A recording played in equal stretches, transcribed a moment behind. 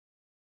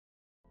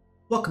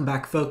Welcome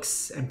back,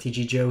 folks.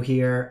 MTG Joe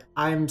here.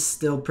 I'm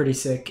still pretty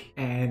sick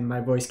and my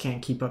voice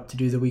can't keep up to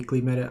do the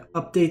weekly meta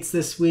updates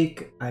this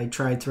week. I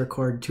tried to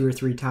record 2 or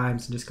 3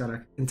 times and just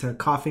got into a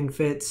coughing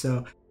fit,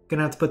 so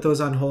gonna have to put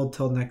those on hold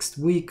till next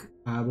week.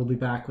 We'll be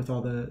back with all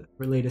the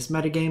latest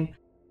metagame.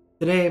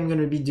 Today I'm going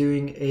to be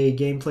doing a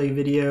gameplay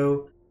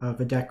video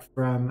of a deck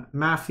from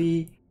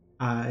Maffy,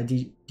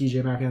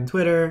 DJ Maffy on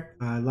Twitter.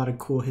 A lot of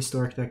cool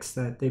historic decks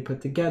that they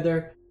put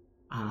together.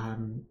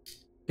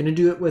 Gonna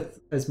do it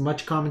with as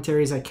much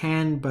commentary as I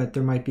can, but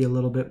there might be a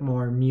little bit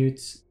more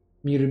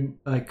muted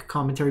like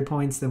commentary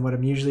points than what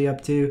I'm usually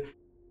up to.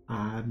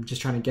 I'm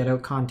just trying to get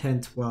out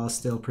content while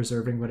still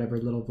preserving whatever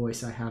little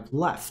voice I have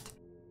left.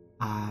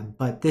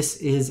 But this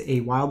is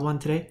a wild one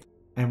today,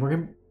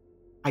 and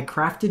I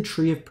crafted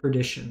Tree of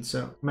Perdition.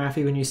 So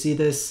Maffy, when you see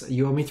this,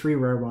 you owe me 3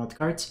 rare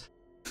wildcards.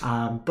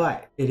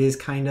 But it is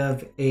kind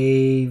of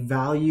a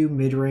value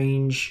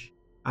mid-range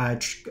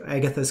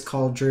Agatha's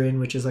Cauldron,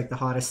 which is like the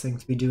hottest thing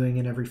to be doing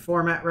in every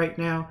format right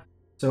now.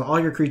 So all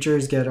your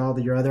creatures get all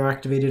your other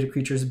activated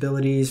creatures'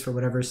 abilities for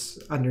whatever's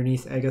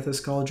underneath Agatha's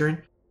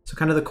Cauldron. So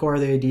kind of the core of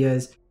the idea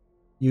is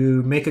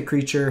you make a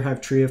creature have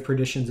Tree of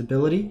Perdition's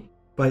ability,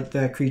 but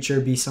that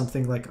creature be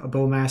something like a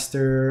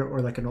Bowmaster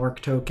or like an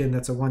Orc token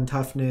that's a 1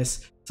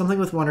 toughness, something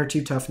with 1 or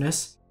 2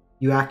 toughness.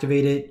 You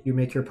activate it, you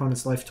make your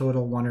opponent's life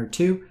total 1 or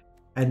 2,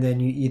 and then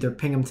you either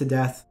ping them to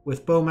death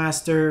with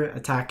Bowmaster,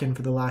 attack him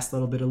for the last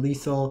little bit of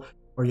lethal,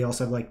 or you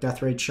also have like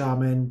Deathrite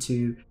Shaman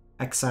to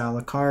exile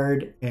a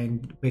card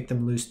and make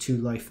them lose 2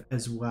 life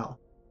as well.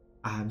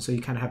 So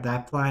you kind of have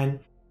that plan.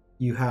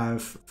 You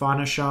have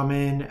Fauna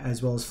Shaman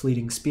as well as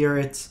Fleeting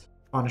Spirit.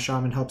 Fauna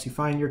Shaman helps you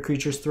find your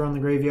creatures thrown in the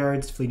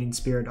graveyards. Fleeting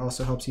Spirit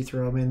also helps you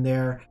throw them in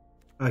there.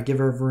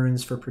 Giver of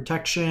Runes for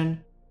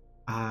protection.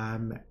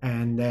 And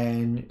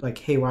then like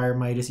A-Haywire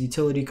Mite is a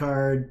utility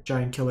card.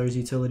 Giant Killer is a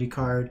utility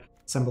card.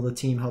 Assemble the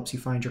Team helps you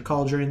find your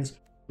cauldrons.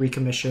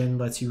 Recommission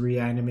lets you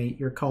reanimate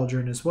your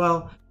cauldron as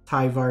well.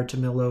 Tyvar to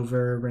mill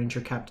over.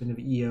 Ranger-Captain of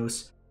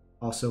Eos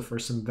also for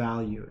some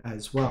value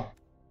as well.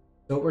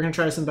 So we're going to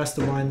try some best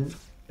of 1.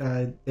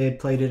 They had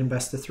played it in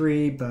best of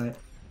 3, but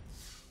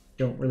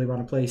don't really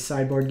want to play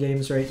sideboard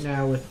games right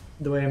now with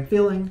the way I'm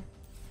feeling.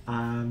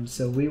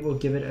 So we will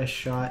give it a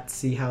shot,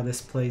 see how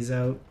this plays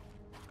out.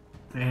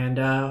 And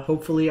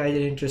hopefully I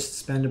didn't just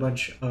spend a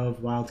bunch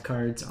of wild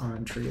cards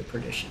on Tree of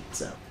Perdition.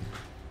 So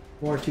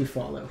more to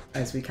follow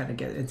as we kind of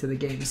get into the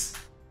games.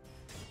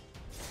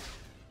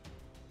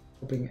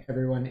 Hoping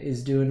everyone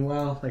is doing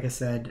well. Like I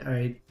said,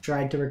 I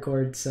tried to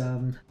record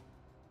some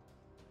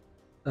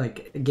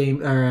like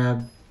game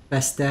or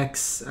best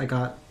decks. I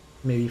got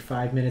maybe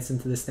 5 minutes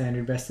into the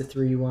standard best of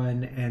 3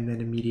 one, and then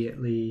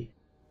immediately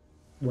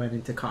went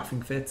into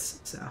coughing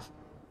fits. So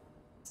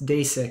it's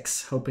day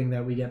 6, hoping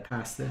that we get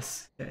past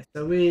this. Okay,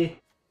 so we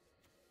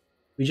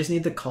just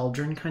need the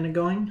cauldron kind of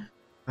going.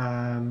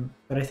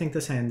 But I think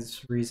this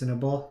hand's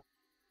reasonable.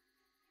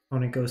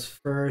 Opponent goes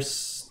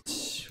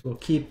first. We'll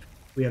keep.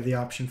 We have the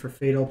option for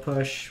Fatal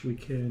Push. We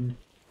can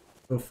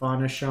go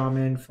Fauna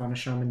Shaman. Fauna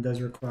Shaman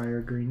does require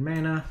green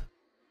mana.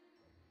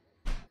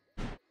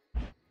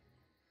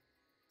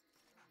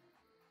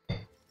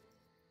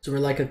 So we're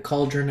like a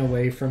cauldron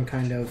away from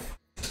kind of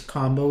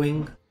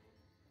comboing,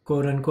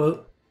 quote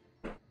unquote.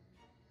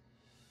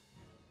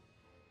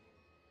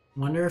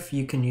 Wonder if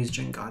you can use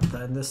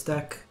Agatha in this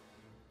deck.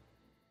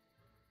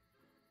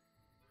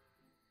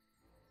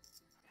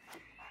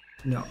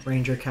 No,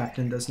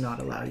 Ranger-Captain does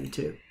not allow you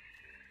to.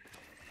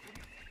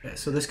 Okay,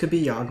 so this could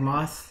be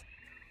Yawgmoth.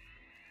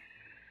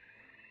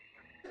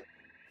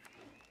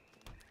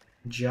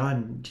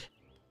 Jund.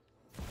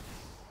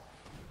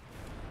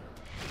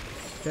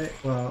 Okay,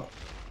 well,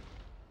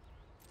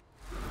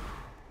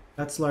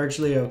 that's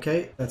largely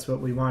okay. That's what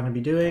we want to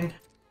be doing.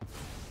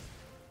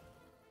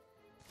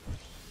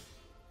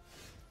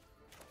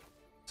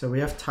 So we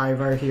have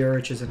Tyvar here,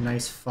 which is a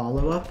nice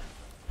follow-up.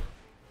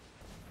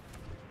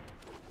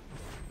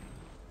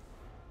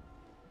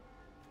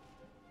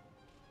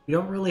 We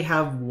don't really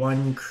have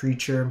one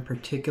creature in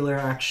particular,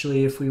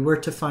 actually. If we were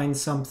to find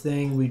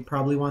something, we'd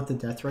probably want the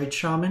Deathrite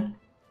Shaman.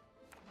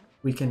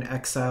 We can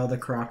exile the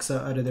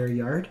Kroxa out of their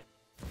yard.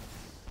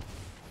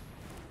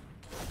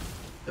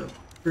 So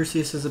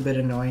Crucius is a bit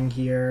annoying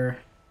here.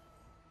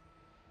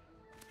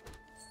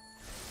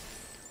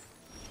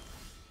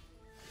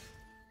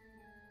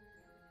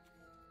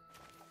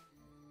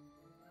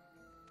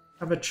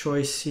 I have a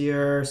choice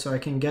here, so I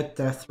can get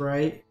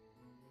Deathrite.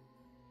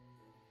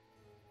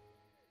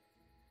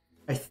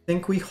 I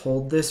think we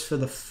hold this for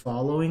the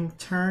following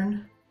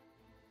turn.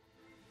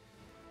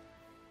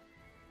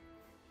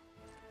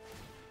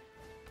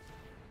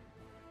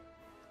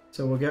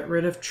 So we'll get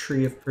rid of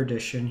Tree of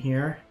Perdition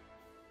here.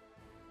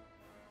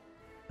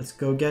 Let's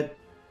go get...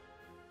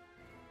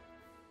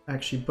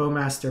 Actually,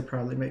 Bowmaster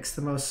probably makes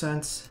the most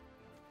sense.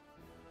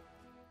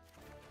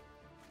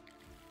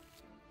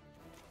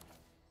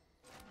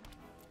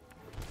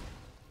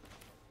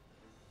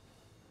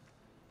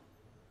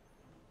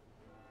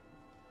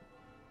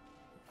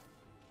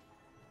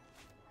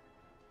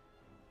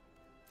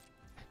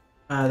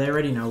 They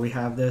already know we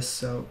have this,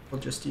 so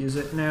we'll just use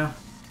it now.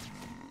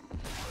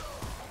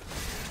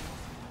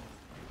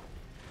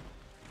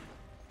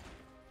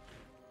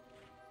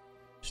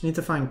 Just need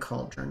to find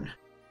Cauldron.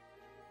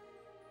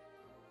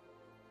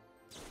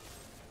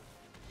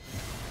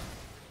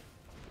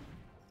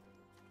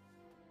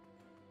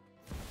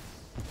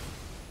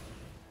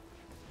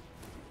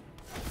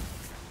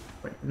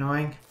 Quite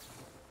annoying.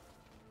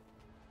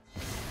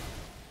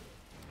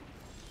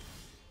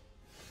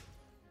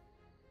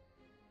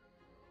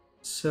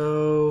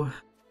 So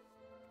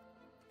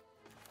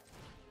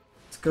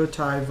let's go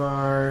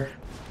Tyvar.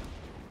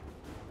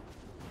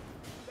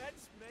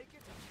 Let's make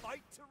it a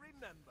fight to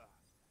remember.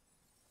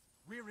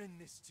 We're in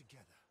this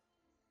together.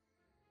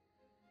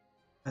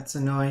 That's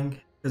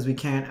annoying because we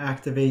can't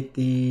activate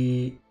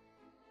the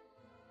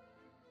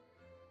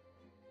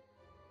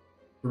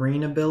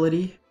green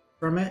ability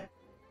from it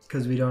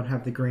because we don't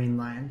have the green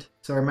land.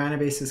 So our mana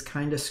base is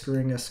kind of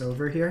screwing us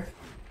over here.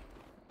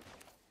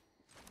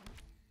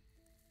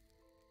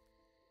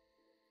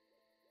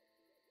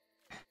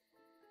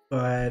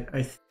 But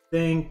I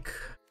think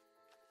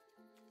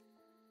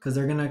because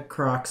they're gonna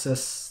Crocs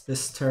us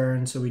this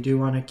turn, so we do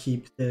want to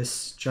keep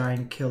this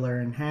giant killer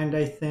in hand,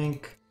 I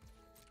think.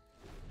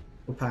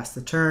 We'll pass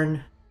the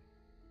turn.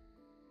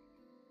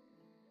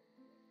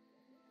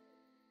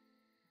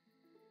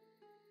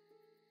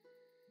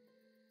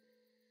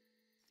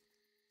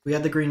 If we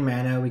had the green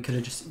mana, we could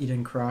have just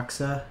eaten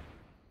Croxa.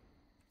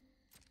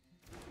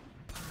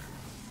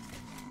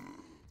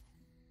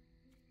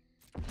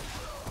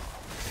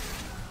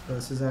 So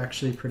this is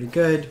actually pretty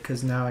good,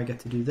 because now I get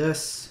to do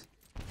this.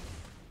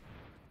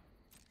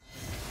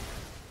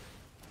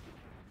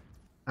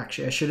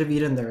 Actually, I should have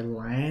eaten their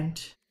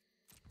land.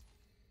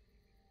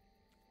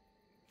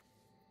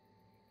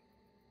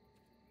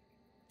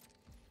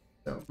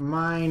 So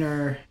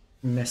minor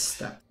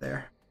misstep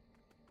there.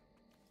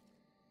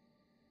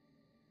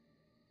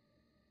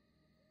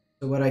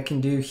 So what I can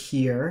do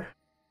here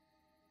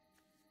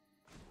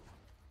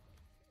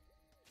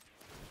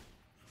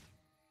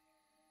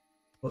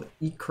we'll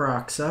eat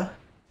Croxa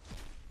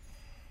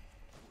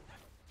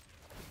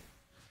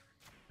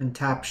and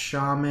tap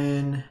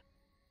Shaman.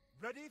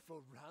 Ready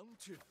for round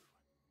 2.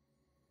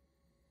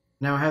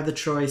 Now I have the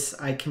choice.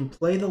 I can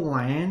play the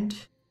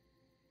land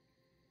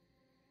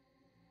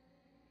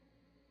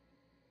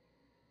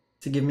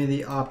to give me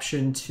the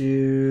option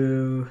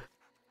to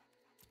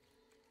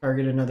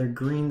target another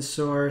green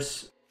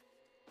source.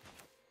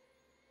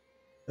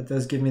 That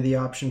does give me the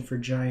option for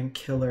Giant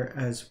Killer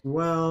as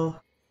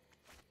well.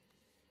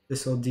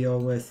 This will deal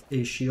with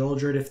a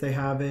Sheoldred if they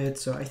have it,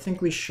 so I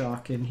think we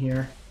shock in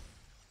here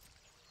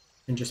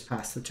and just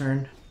pass the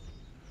turn.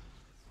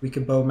 We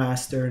could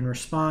Bowmaster in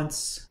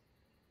response.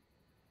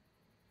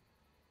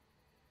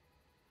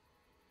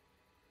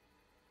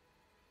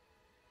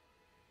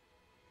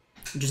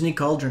 We just need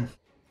Cauldron.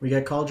 We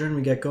get Cauldron,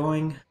 we get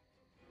going.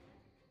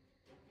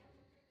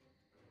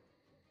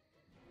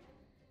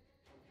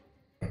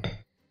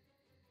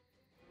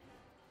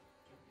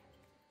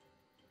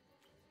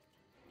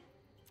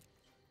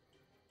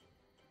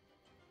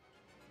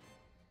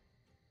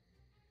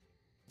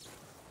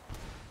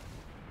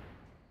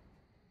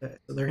 Okay,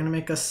 so they're gonna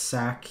make us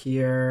sack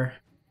here.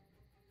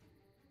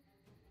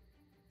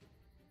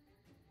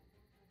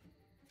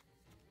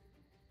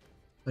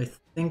 I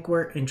think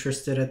we're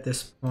interested at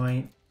this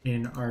point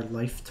in our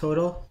life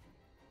total.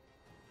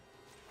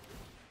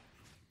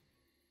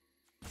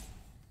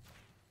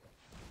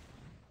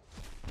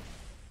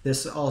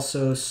 This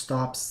also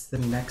stops the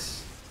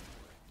next...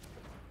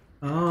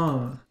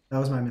 Oh, that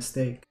was my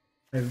mistake.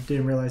 I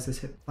didn't realize this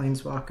hit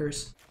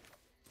Planeswalkers.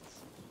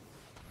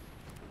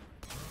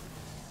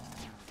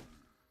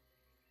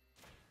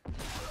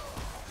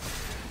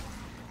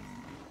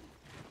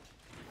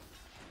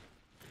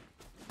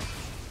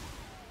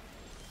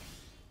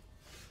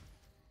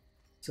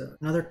 So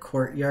another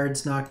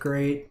Courtyard's not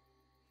great.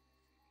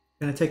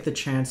 Gonna take the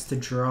chance to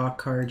draw a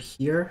card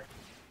here.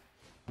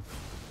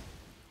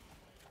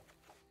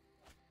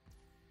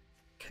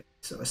 Okay,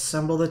 so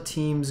assemble the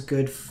team's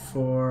good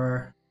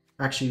for...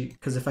 Actually,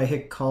 because if I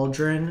hit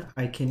Cauldron,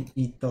 I can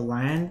eat the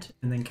land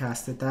and then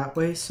cast it that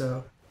way.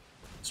 So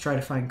let's try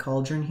to find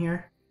Cauldron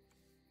here.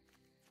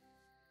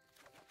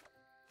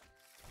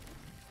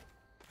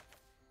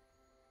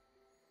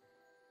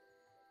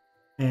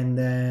 And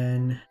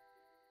then...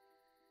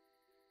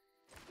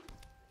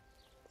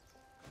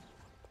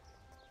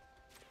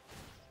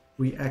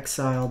 we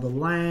exile the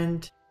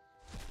land.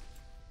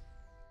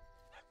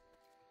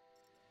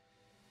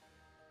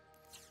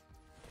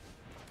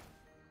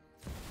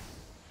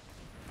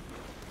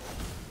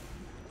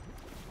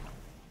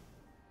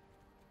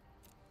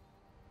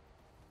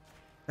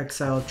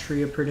 Exile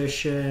Tree of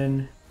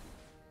Perdition.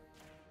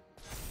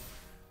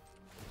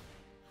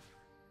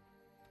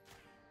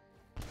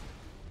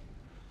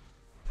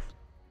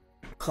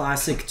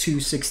 Classic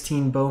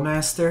 2/16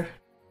 Bowmaster.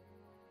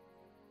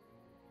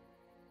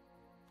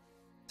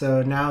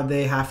 So now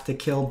they have to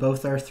kill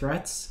both our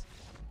threats.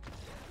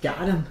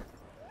 Got him.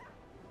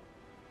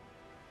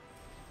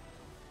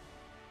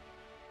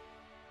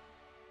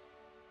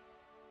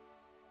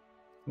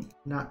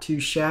 Not too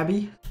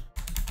shabby.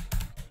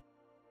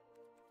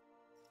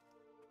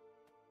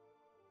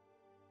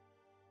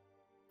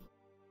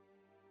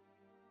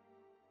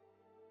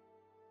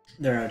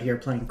 They're out here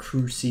playing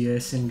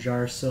Crucius and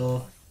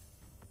Jarsil.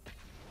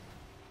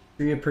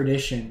 Tree of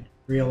Perdition,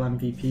 real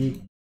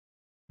MVP.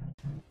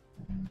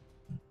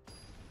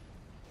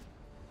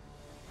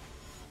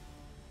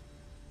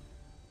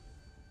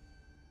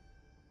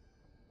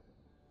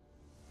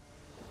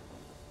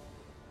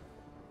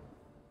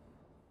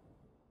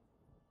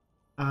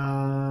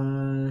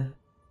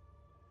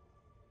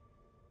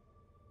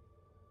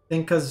 I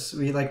think because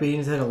we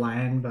need to hit a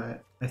land,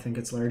 but I think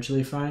it's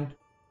largely fine.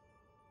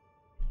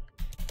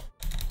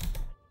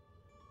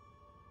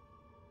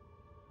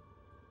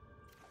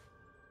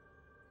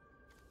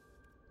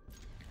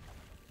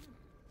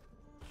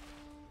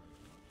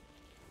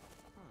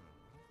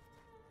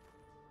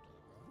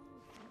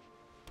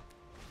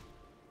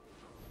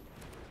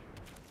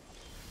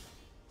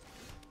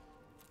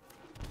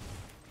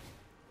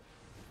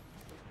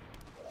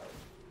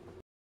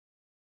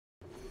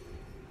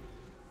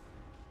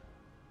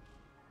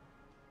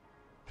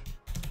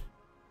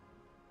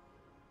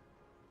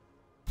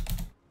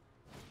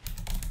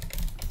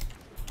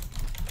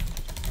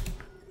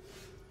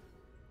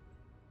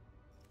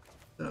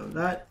 So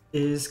that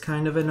is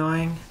kind of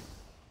annoying.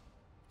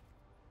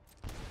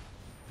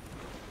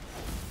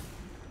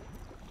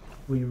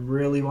 We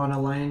really want to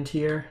land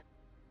here.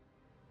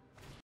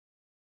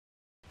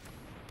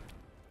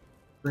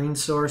 Green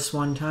source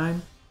one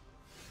time.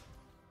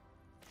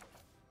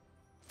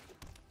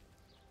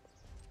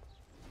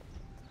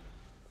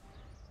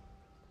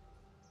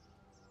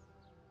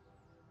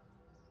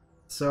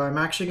 So I'm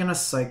actually going to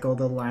cycle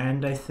the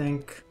land, I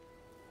think.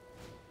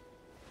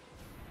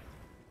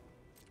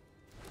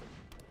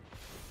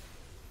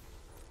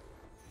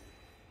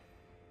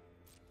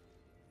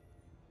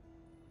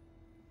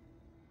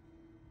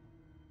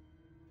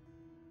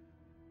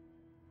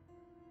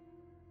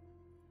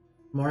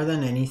 More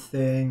than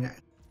anything, I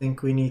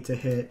think we need to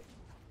hit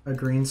a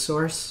green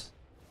source.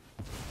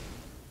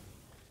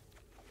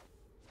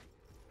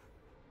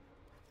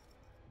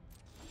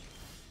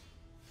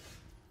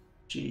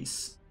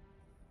 Jeez.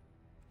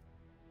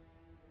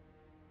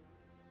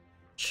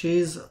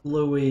 Jeez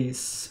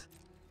Louise.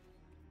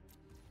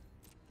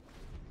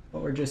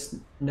 But we're just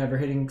never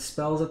hitting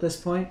spells at this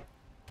point.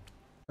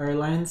 Or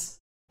lands.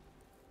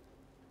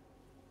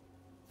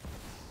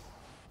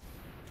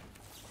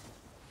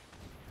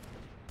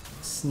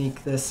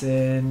 Sneak this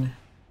in.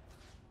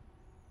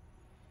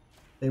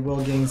 They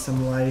will gain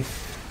some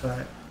life,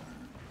 but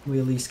we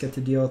at least get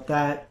to deal with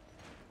that.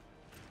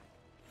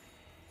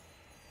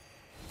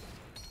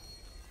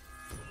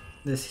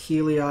 This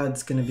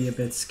Heliod's gonna be a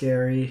bit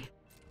scary.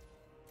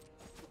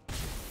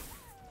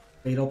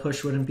 Fatal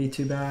Push wouldn't be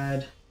too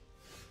bad.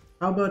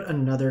 How about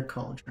another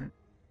Cauldron?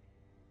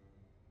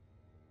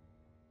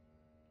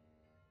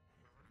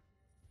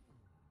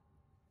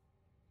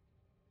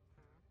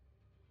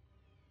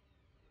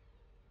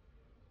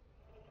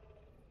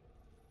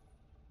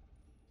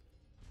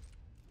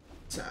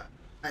 So,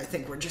 I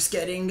think we're just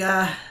getting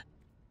bad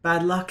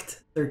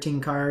lucked.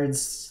 13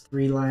 cards,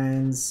 3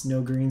 lands,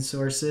 no green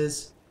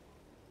sources.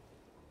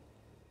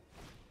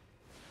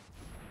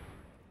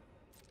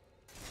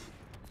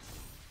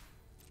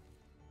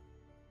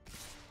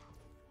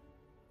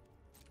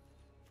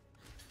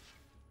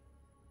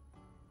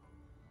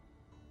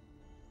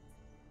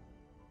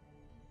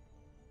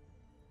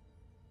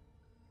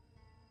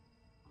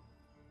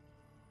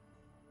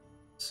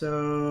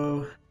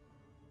 So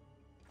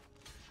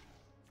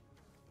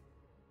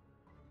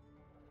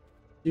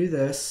do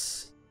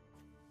this.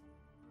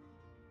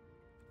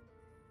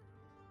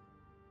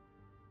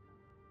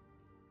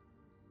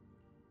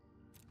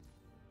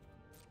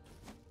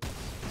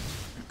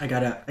 I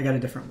got a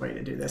different way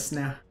to do this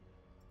now.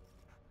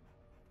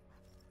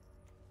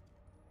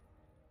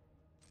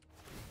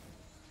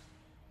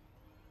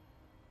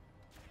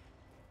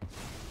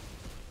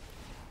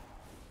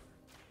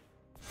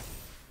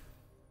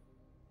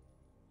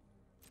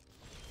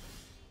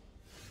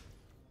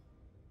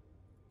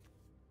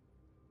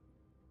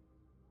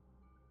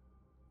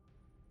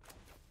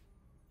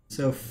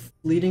 So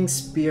Fleeting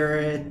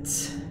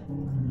Spirit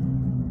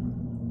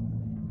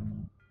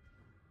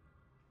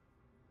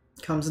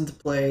comes into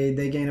play,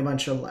 they gain a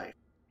bunch of life.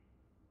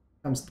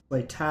 Comes to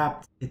play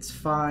tapped, it's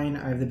fine.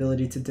 I have the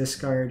ability to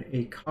discard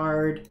a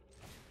card.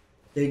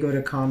 They go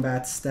to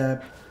combat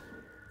step.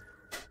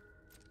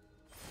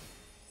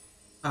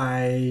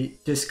 I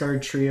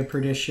discard Tree of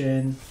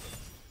Perdition,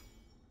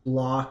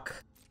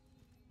 block,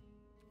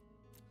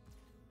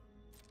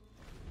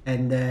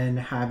 and then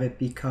have it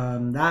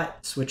become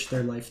that, switch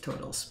their life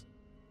totals.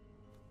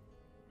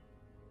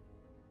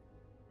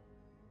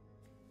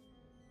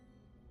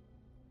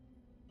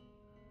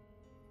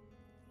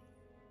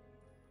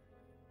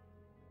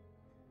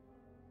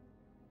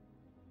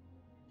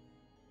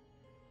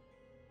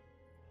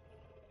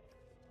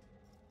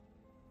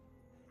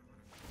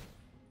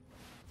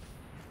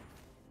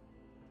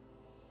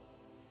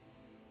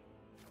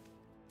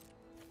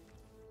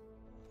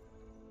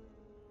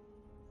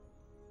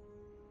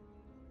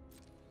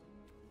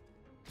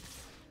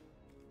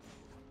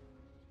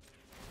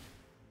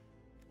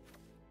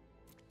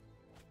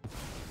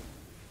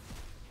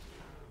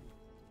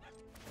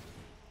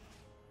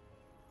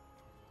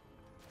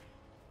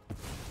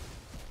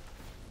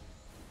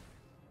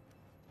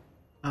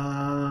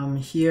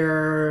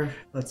 here.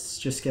 Let's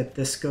just get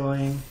this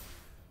going.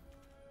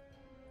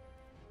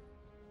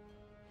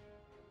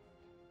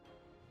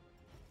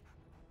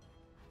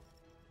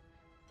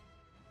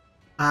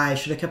 I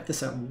should have kept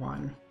this at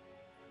 1.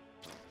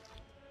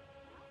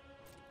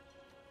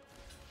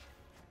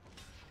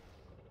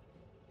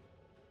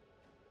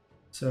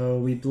 So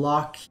we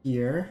block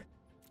here.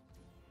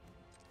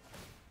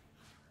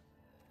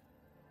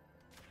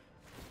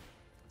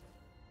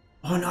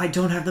 Oh no, I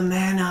don't have the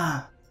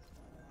mana!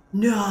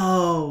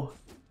 No!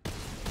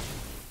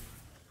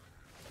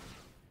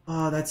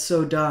 Oh, that's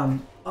so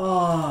dumb.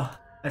 Oh,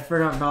 I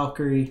forgot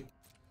Valkyrie.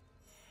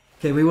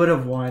 Okay, we would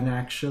have won,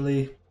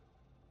 actually.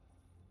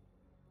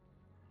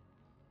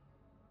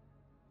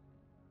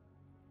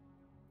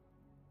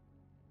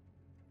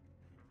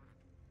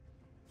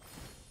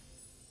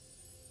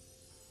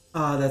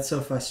 Oh, that's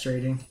so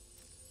frustrating.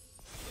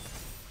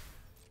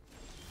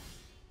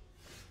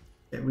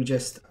 Okay, we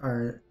just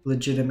are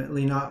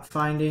legitimately not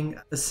finding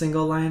a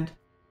single land.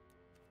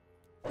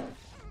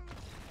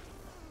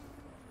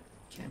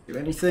 Can't do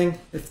anything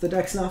if the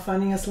deck's not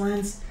finding us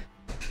lands.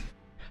 If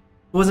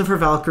it wasn't for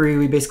Valkyrie,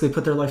 we basically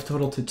put their life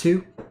total to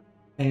 2.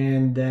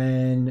 And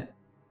then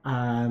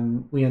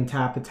we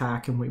untap,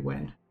 attack, and we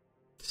win.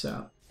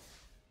 So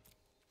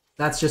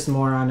that's just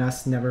more on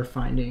us never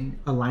finding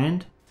a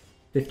land.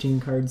 15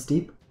 cards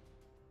deep.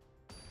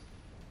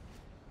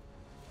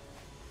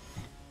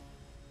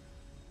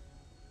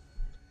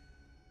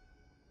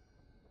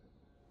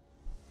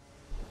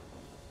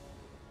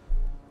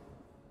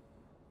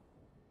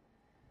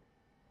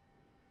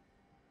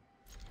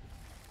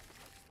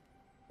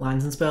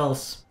 Lines and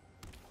spells.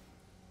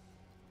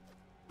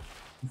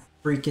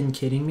 Freaking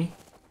kidding me?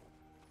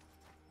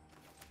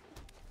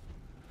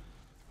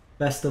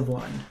 Best of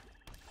 1.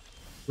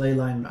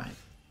 Leyline Mine.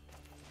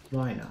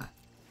 Why not?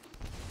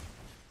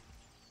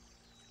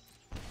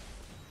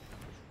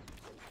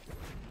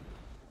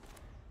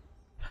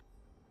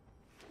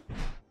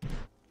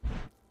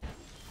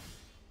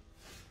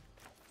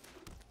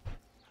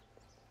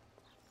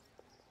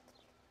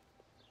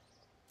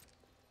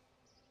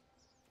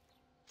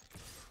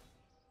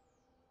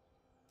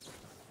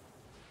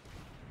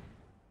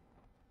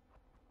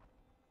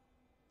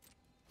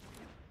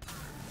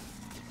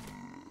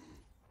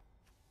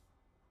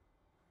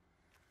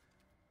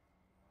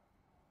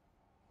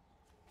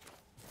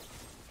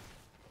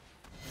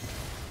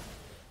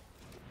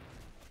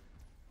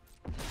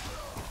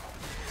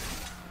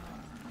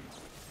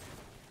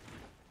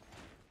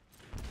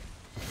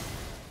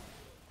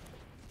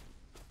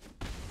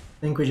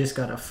 I think we just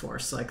gotta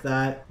force like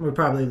that. We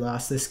probably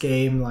lost this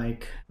game,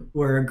 like,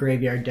 we're a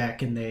graveyard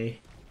deck and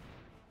they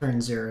turn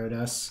 0'd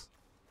us.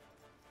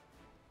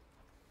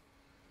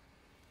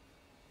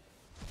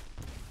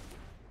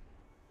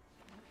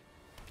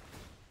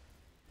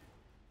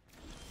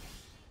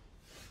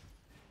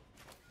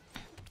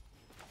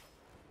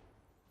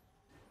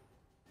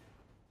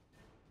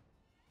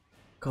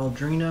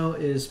 Cauldron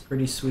is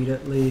pretty sweet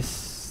at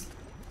least.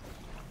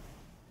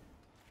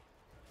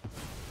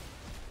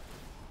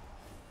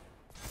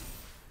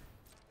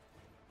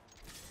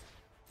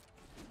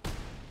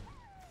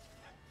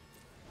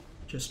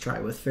 Just try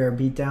with fair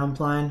beatdown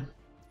plan.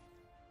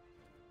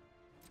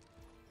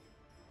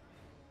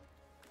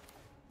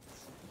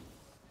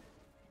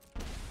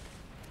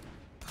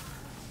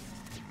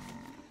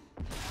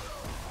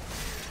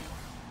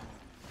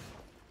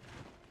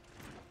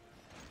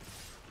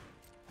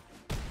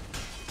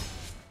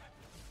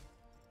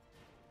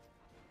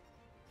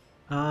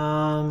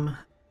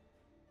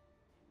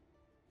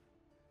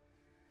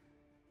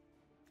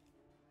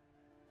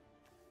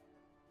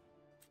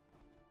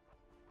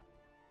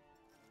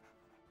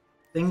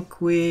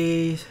 Think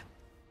we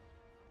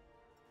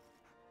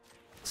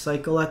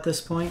cycle at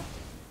this point,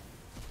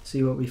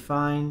 see what we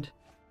find.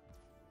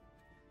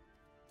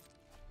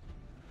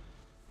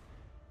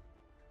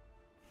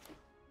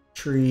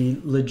 Tree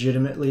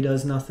legitimately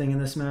does nothing in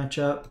this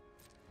matchup.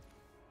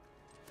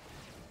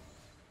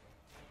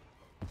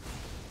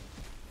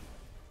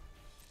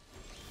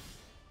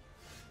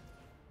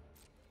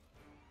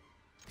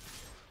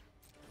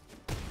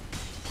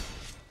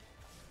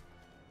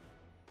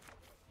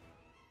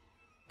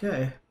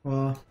 Okay,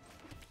 well,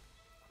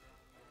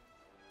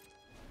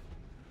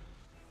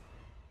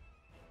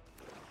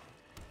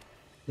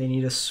 they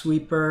need a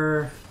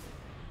sweeper.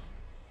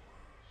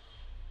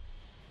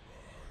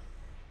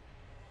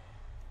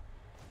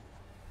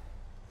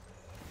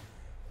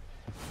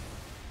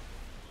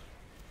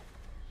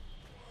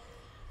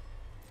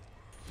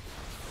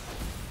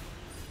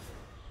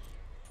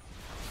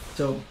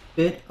 So,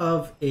 bit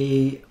of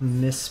a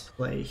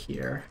misplay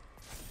here.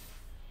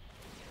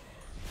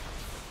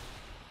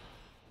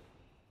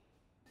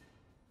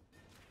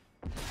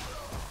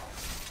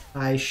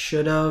 I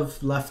should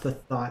have left the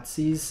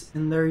Thoughtseize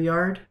in their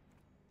yard.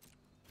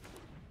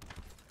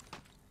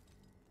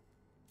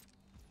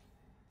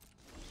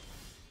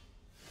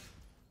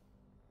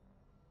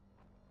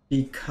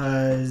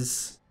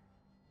 Because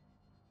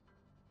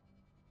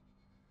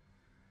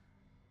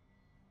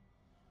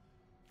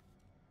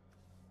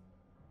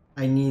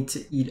I need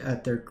to eat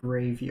at their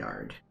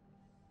graveyard.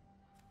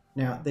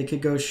 Now, they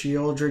could go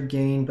Shieldred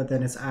Gain, but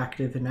then it's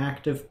active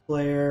inactive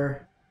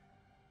player.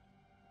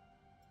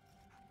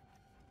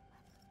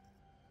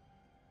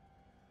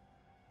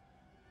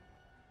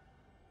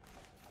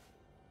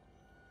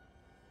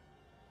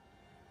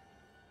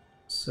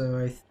 So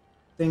I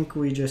think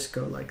we just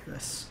go like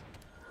this.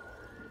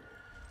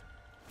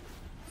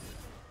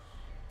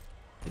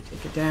 I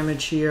take a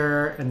damage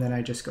here, and then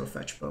I just go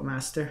fetch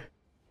Bowmaster.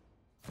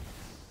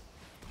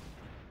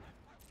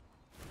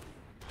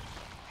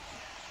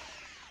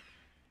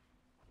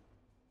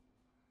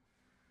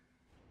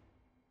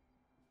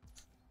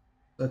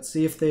 Let's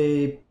see if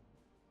they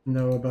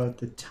know about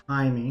the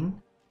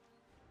timing.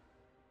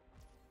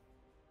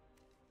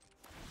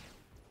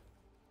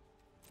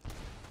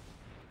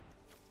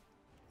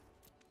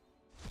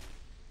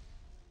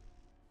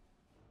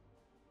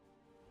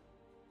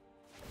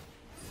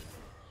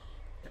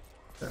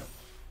 So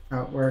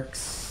how it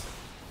works.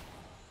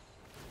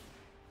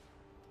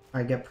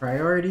 I get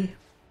priority.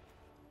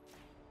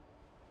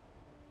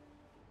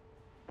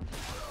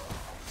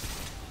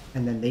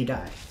 And then they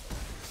die.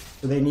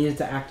 So they needed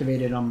to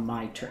activate it on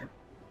my turn.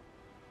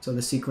 So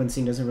the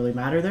sequencing doesn't really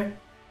matter there.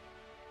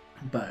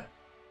 But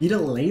beat a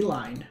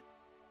Leyline.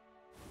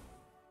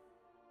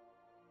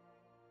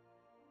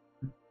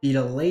 Beat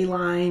a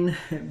Leyline.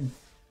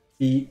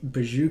 Beat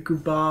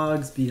Bajuku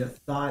Bogs. Beat a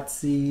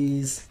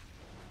Thoughtseize.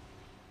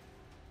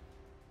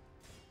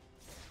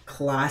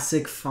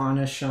 Classic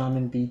Fauna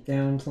Shaman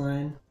beatdown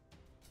plan.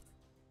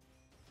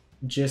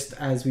 Just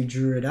as we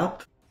drew it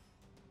up.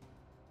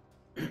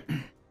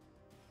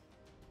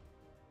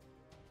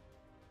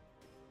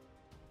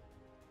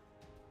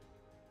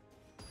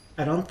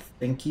 I don't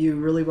think you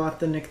really want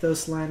the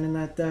Nykthos line in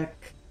that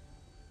deck.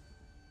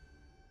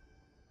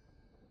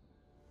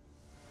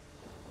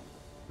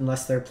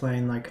 Unless they're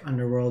playing like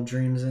Underworld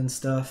Dreams and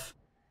stuff.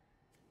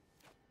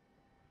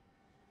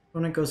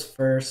 Opponent goes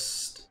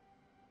first.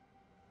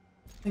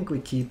 I think we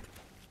keep.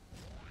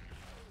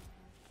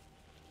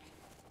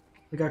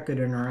 We got good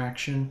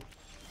interaction.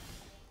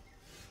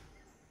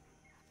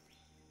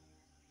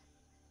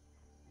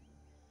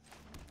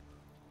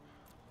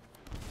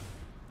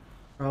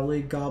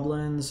 Probably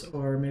goblins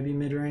or maybe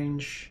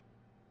mid-range.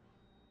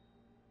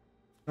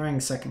 Throwing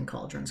second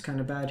Cauldron's kind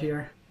of bad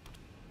here.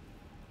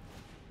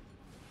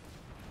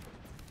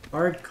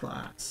 Bard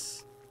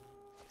class.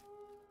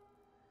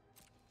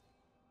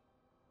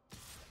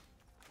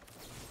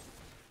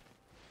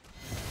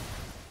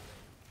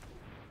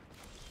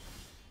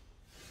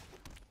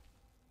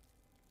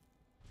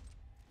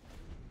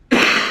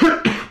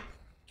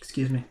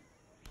 Excuse me.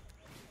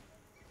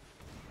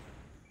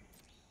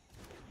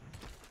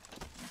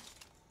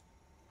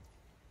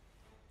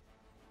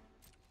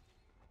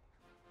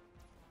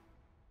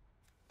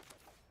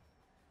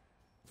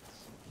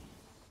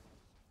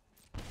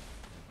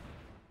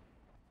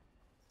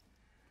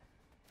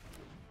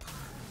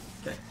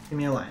 Okay, give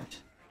me a land.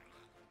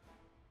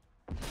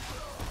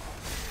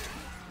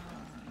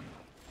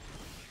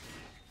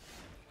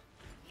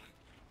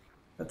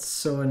 That's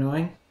so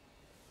annoying.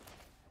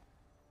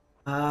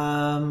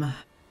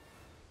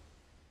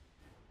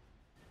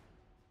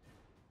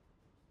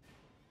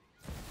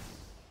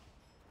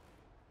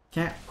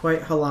 Can't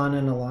quite Halana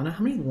and Alana.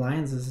 How many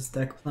lions is this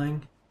deck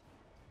playing?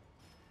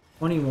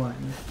 21. I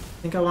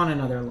think I want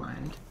another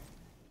land.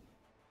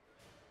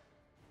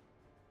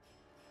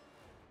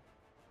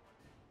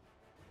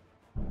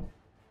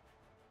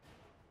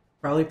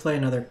 Probably play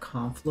another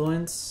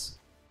Confluence.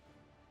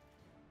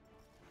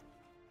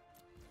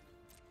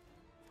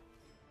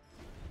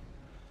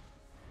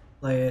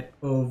 Play it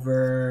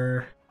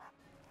over.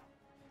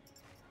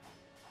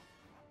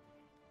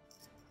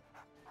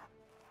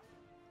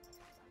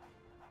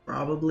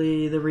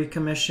 Probably the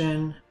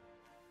Recommission.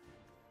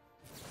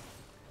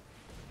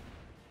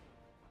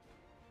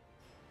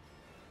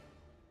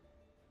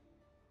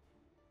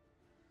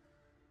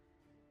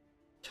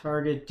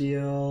 Target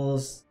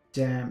deals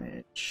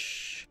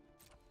damage.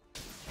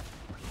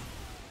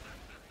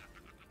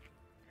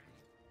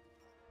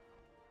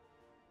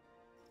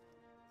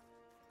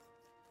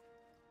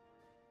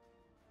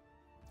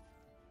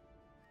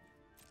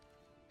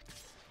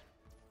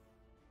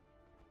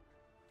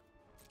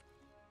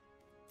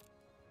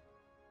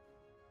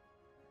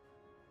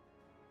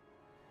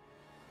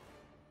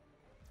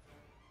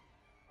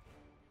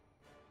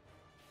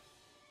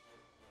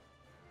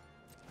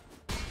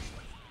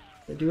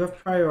 They do have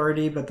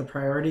priority, but the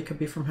priority could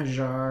be from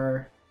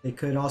Hajar. They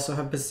could also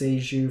have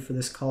Beseju for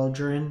this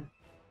Cauldron.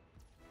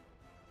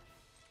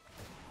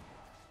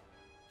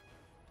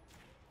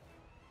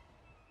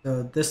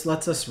 So this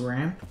lets us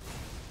ramp.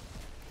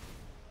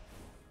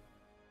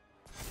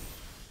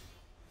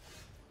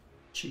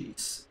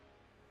 Jeez.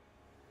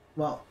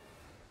 Well,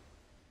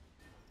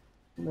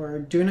 we're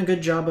doing a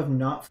good job of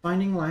not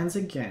finding lands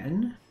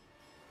again.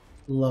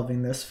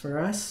 Loving this for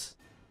us.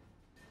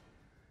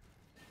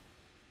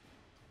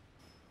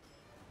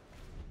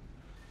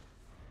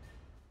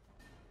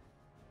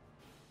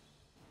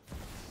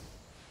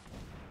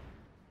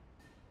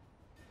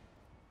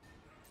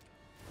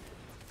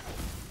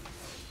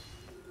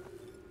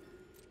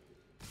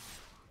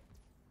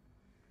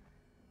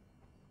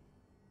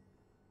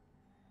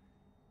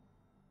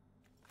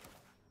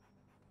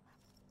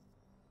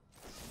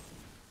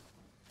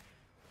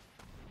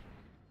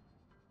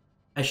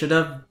 I should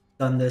have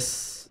done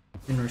this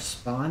in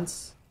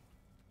response.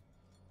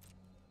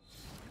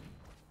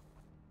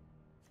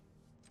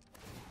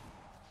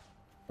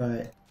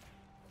 But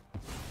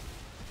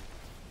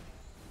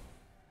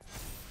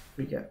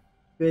we get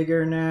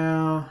bigger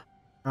now.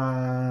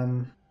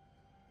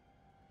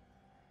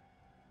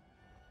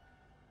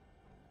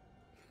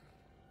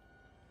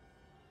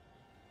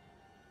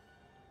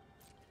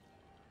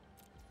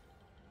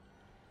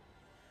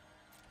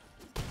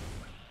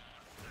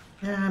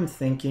 Yeah, I'm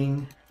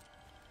thinking.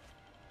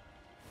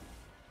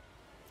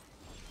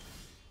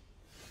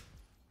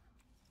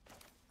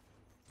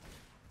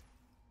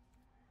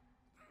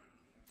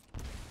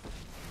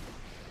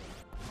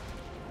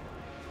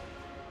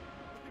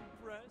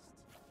 Impressed?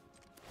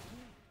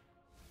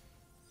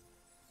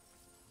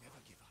 Never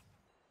give up.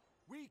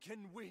 We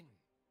can win.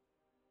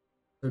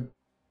 So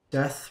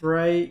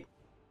Deathrite.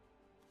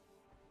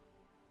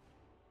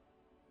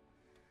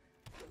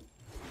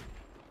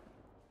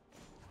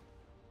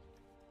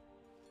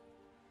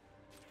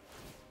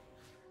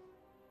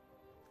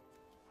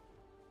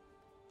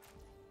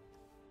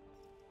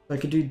 I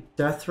could do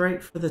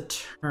Deathrite for the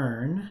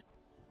turn.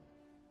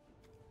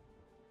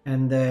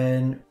 And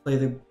then play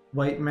the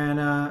white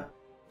mana.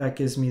 That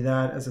gives me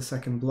that as a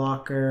second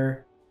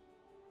blocker.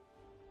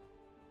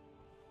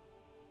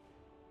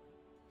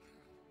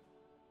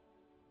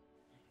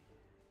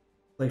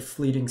 Play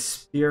Fleeting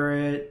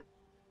Spirit.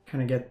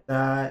 Kind of get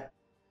that.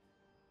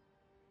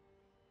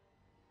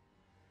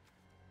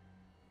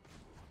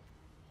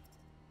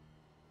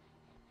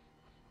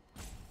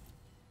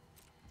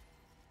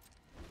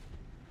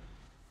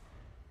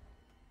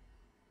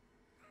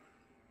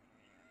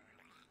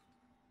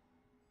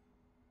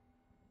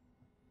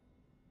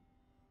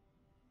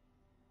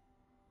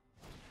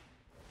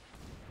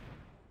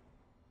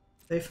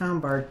 They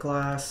found Bard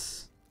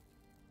Glass.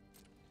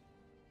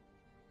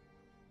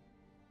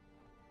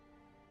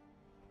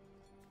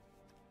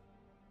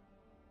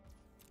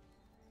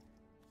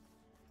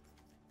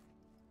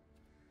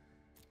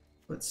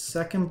 Put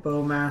second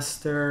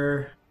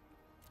Bowmaster.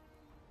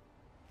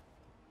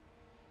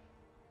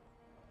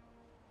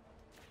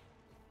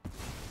 I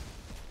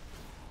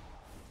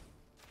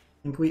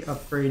think we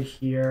upgrade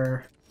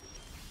here.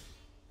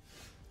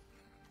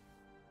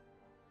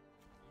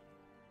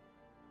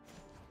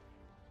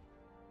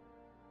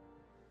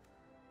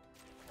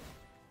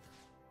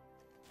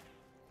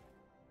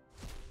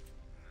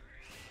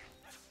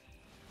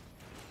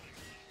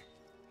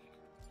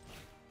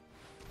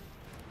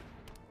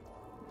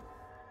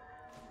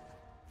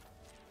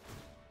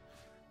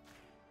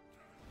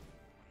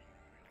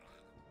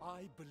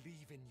 I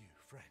believe in you,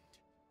 friend.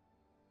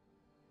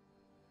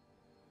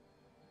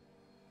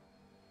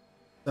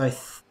 I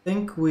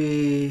think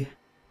we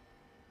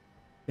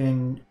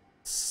can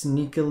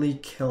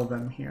sneakily kill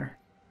them here.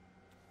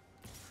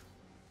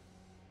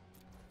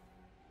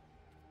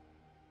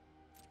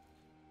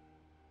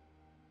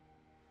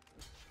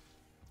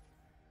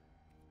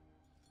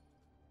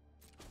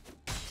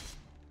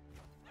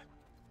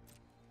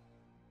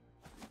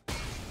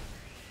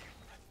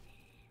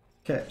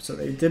 Okay, so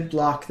they did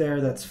block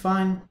there, that's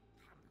fine.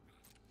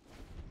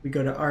 We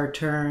go to our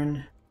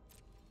turn.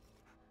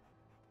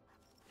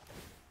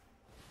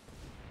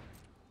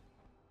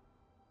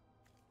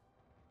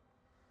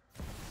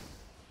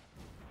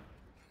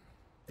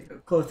 They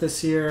go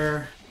Clothis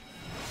here.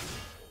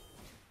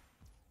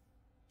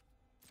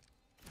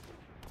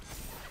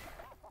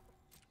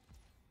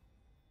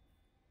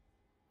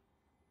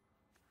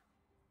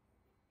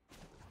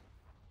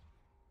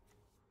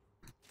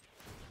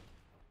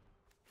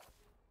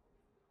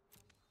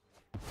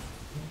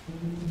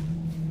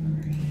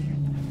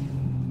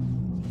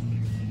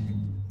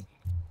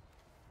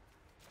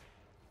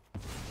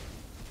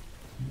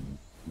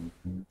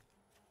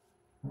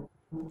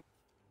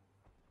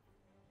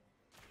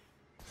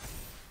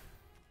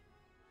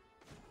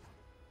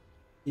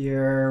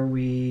 Here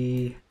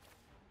we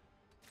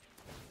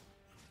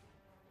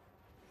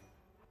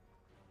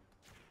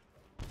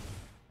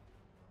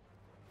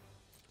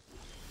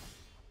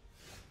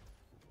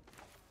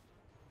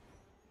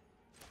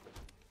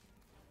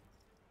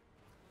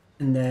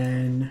and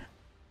then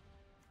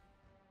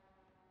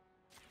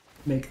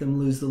make them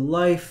lose the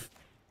life.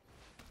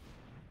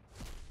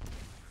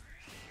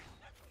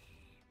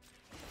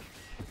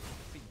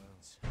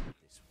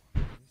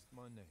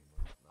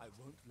 I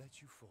won't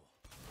let you fall.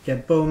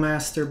 Get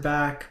Bowmaster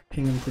back,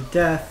 ping him to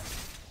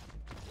death.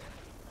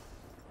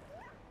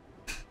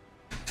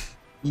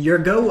 Your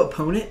go,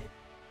 opponent.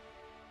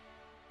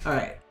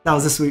 Alright, that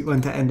was a sweet one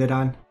to end it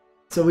on.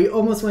 So we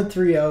almost went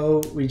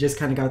 3-0. We just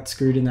kind of got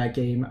screwed in that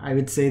game. I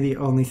would say the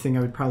only thing I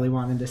would probably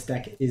want in this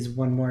deck is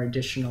one more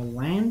additional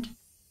land,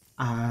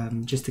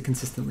 just to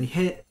consistently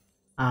hit.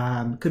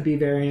 Could be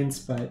variance,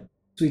 but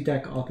sweet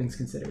deck, all things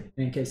considered.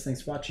 In any case,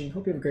 thanks for watching.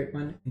 Hope you have a great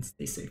one, and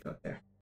stay safe out there.